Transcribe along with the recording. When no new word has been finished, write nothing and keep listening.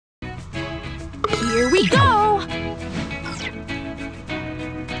Here we go!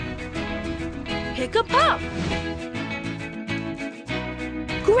 Pick a pup!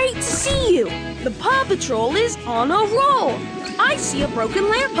 Great to see you! The Paw Patrol is on a roll! I see a broken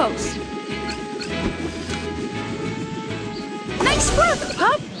lamppost! Nice work,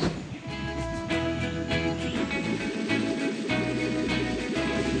 pup!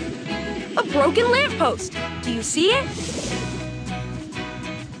 A broken lamppost! Do you see it?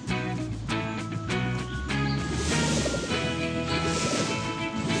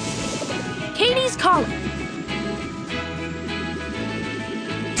 Katie's calling.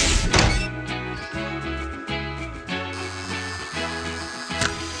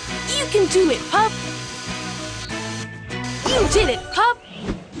 You can do it, pup! You did it, pup!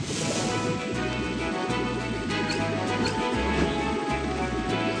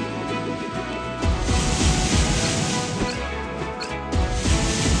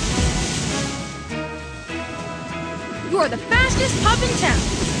 You're the fastest pup in town.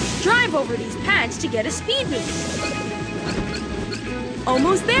 Drive over these pads to get a speed boost.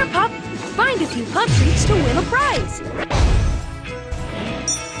 Almost there, pup. Find a few pup treats to win a prize.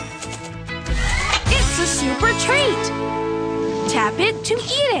 It's a super treat. Tap it to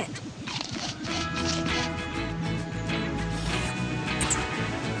eat it.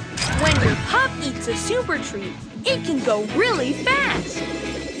 When your pup eats a super treat, it can go really fast.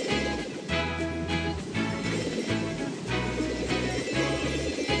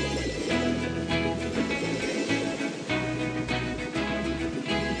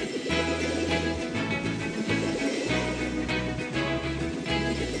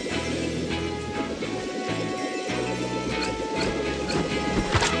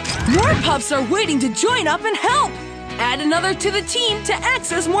 More pups are waiting to join up and help! Add another to the team to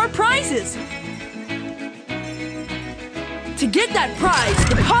access more prizes! To get that prize,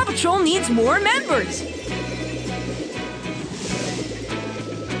 the Paw Patrol needs more members!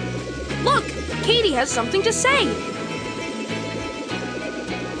 Look, Katie has something to say.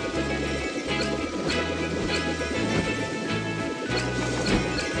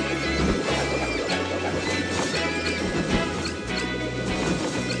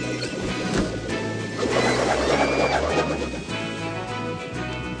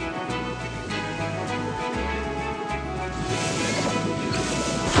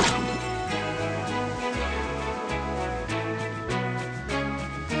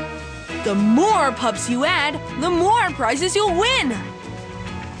 The more pups you add, the more prizes you'll win!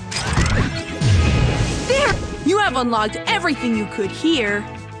 There! You have unlocked everything you could here.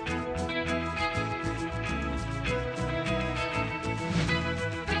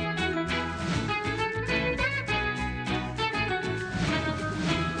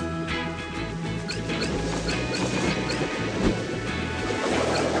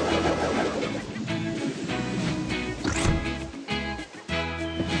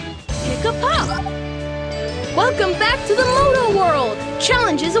 Pick a pup. Welcome back to the Moto World.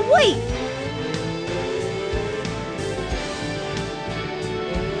 Challenges await.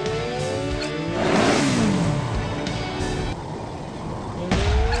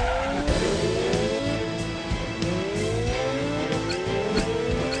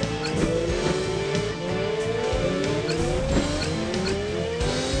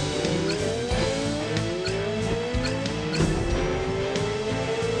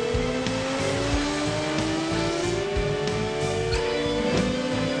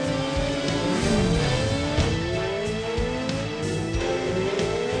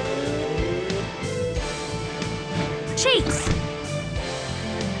 Chase.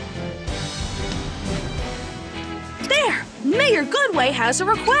 There! Mayor Goodway has a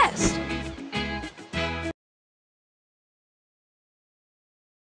request.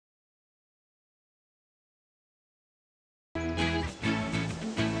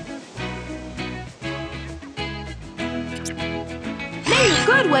 Mayor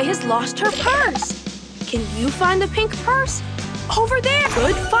Goodway has lost her purse. Can you find the pink purse? Over there!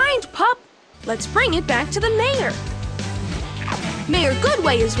 Good find, pup. Let's bring it back to the mayor. Mayor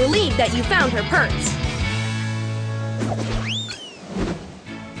Goodway is relieved that you found her purse.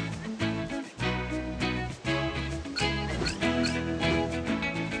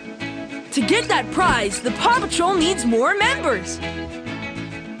 To get that prize, the Paw Patrol needs more members.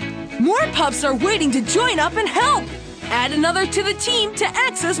 More pups are waiting to join up and help. Add another to the team to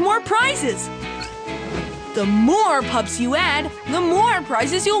access more prizes. The more pups you add, the more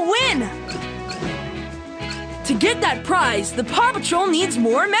prizes you'll win. To get that prize, the Paw Patrol needs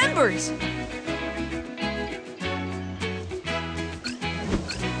more members.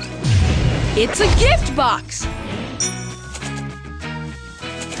 It's a gift box.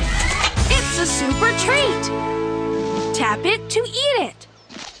 It's a super treat! Tap it to eat it.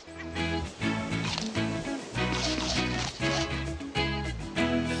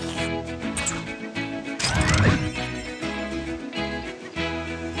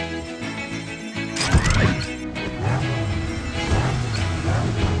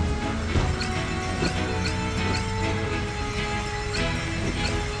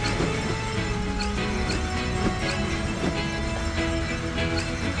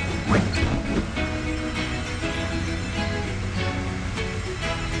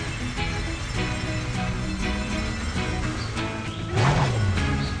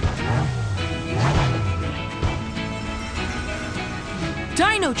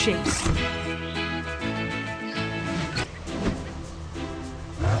 Dino Chase.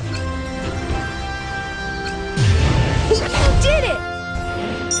 You did it!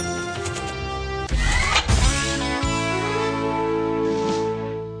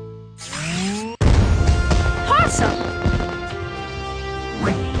 Awesome!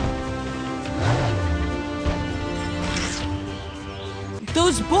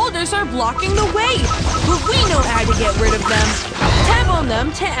 Those boulders are blocking the way, but we know how to get rid of them. Tap on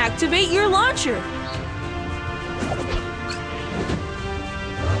them to activate your launcher.